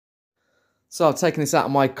So I've taken this out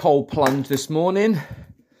of my cold plunge this morning.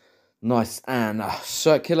 Nice and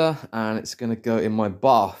circular, and it's going to go in my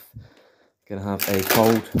bath. Going to have a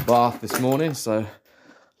cold bath this morning, so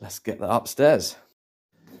let's get that upstairs.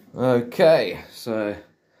 Okay, so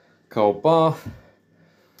cold bath.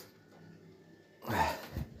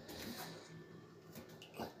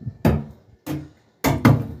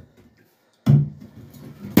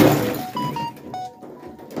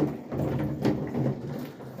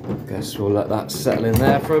 Guess we'll let that settle in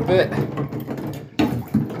there for a bit.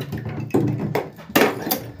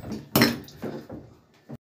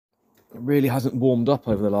 It really hasn't warmed up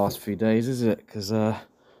over the last few days, is it? Because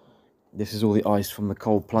this is all the ice from the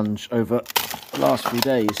cold plunge over the last few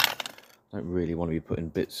days. I don't really want to be putting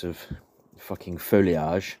bits of fucking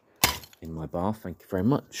foliage in my bath, thank you very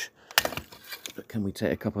much. But can we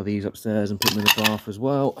take a couple of these upstairs and put them in the bath as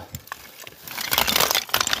well?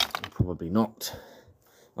 Probably not.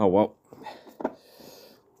 Oh well.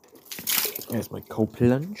 There's my cold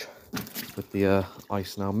plunge with the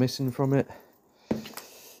ice now missing from it.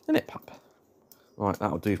 Isn't it, pup? Right,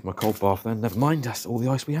 that'll do for my cold bath then. Never mind, that's all the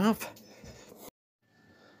ice we have.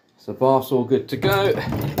 So bath's all good to go.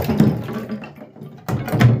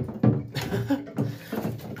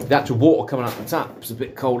 The actual water coming out the tap is a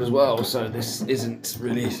bit cold as well, so this isn't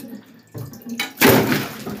really...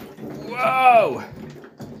 Whoa!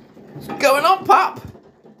 What's going on, pup?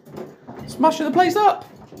 Smashing the place up.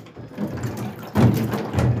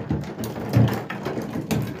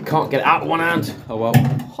 Can't get it out with one hand. Oh well.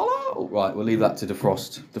 Hello. Right, we'll leave that to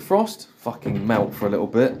defrost. Defrost, fucking melt for a little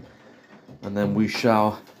bit, and then we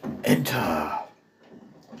shall enter.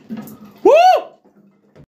 Woo!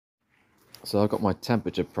 So I've got my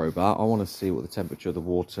temperature probe out. I want to see what the temperature of the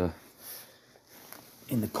water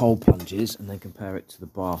in the cold plunge is, and then compare it to the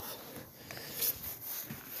bath.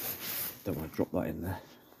 Don't want to drop that in there.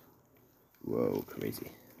 Whoa,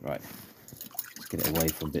 crazy. Right, let's get it away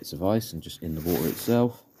from bits of ice and just in the water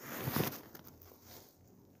itself.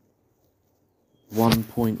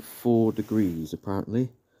 1.4 degrees apparently.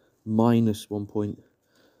 Minus 1 point...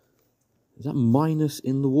 Is that minus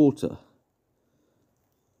in the water?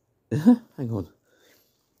 Hang on.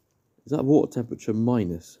 Is that water temperature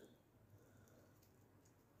minus?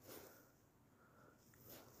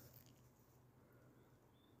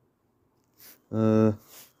 Let's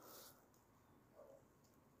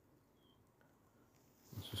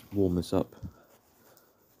just warm this up.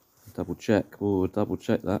 Double check. Oh, double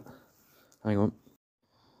check that. Hang on.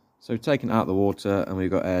 So we've taken it out of the water and we've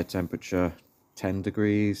got air temperature 10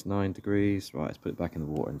 degrees, 9 degrees. Right, let's put it back in the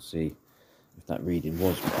water and see if that reading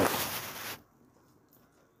was right.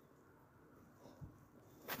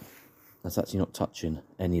 That's actually not touching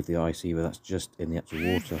any of the ice either. That's just in the actual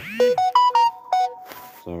water.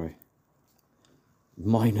 Sorry.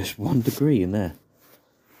 Minus 1 degree in there.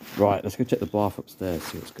 Right, let's go check the bath upstairs,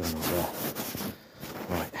 see what's going on there.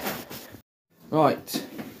 Right. Right.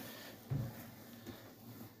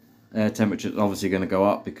 Air temperature is obviously going to go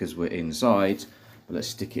up because we're inside, but let's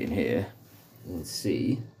stick it in here and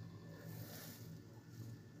see.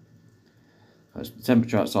 The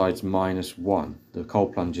temperature outside is -1. The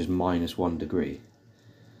cold plunge is -1 degree.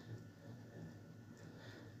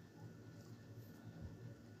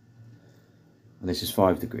 And this is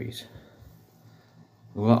 5 degrees.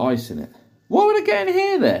 All that ice in it. What would I get in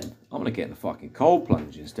here then? I'm going to get in the fucking cold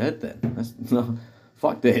plunge instead then. That's, no,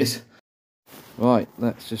 fuck this. Right,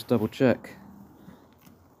 let's just double check.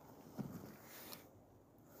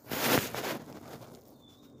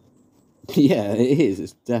 Yeah, it is.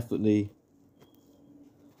 It's definitely...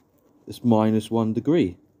 It's -1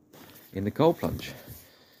 degree in the cold plunge.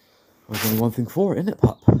 There's only one thing for it, isn't it,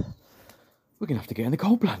 pup? We're going to have to get in the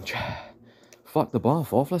cold plunge. Fuck the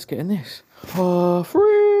bath off, let's get in this.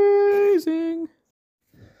 Freezing.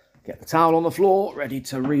 Get the towel on the floor, ready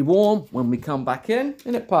to re-warm when we come back in,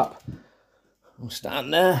 innit, pup? We'll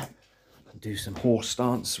stand there and do some horse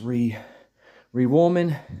stance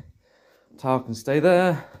re-warming. Towel can stay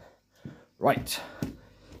there. Right.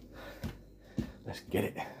 Let's get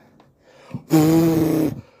it.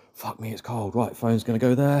 Fuck me, it's cold. Right, phone's gonna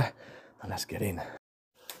go there. And let's get in.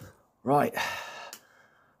 Right.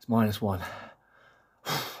 It's -1.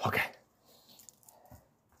 Okay.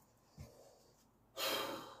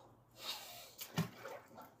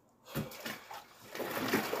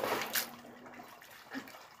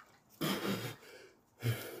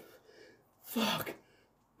 Fuck.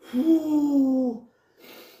 Ooh.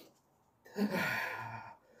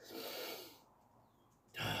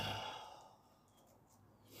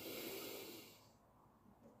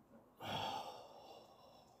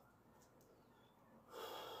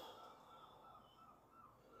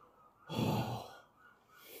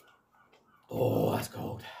 Oh, that's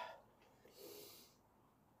cold.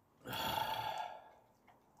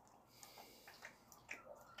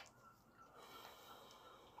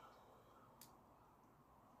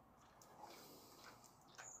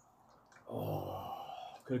 Oh,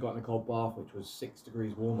 could have gotten a cold bath, which was 6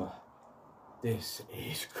 degrees warmer. This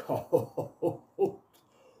is cold.